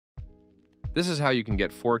This is how you can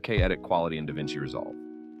get 4K edit quality in DaVinci Resolve.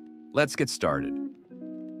 Let's get started.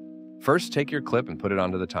 First, take your clip and put it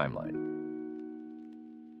onto the timeline.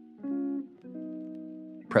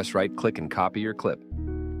 Press right-click and copy your clip.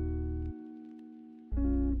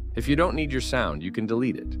 If you don't need your sound, you can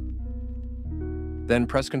delete it. Then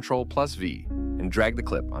press Ctrl+V and drag the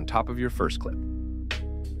clip on top of your first clip.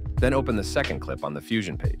 Then open the second clip on the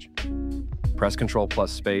Fusion page. Press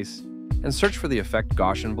Ctrl+Space and search for the effect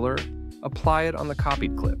Gaussian blur. Apply it on the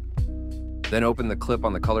copied clip. Then open the clip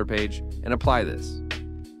on the color page and apply this.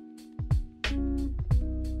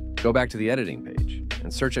 Go back to the editing page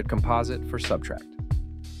and search at Composite for Subtract.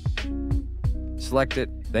 Select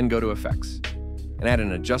it, then go to Effects, and add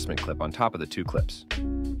an adjustment clip on top of the two clips.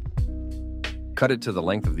 Cut it to the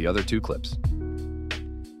length of the other two clips.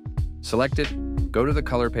 Select it, go to the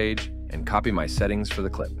color page, and copy my settings for the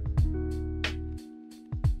clip.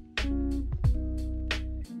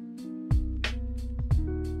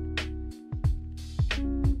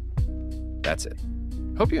 That's it.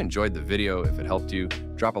 Hope you enjoyed the video. If it helped you,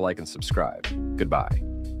 drop a like and subscribe. Goodbye.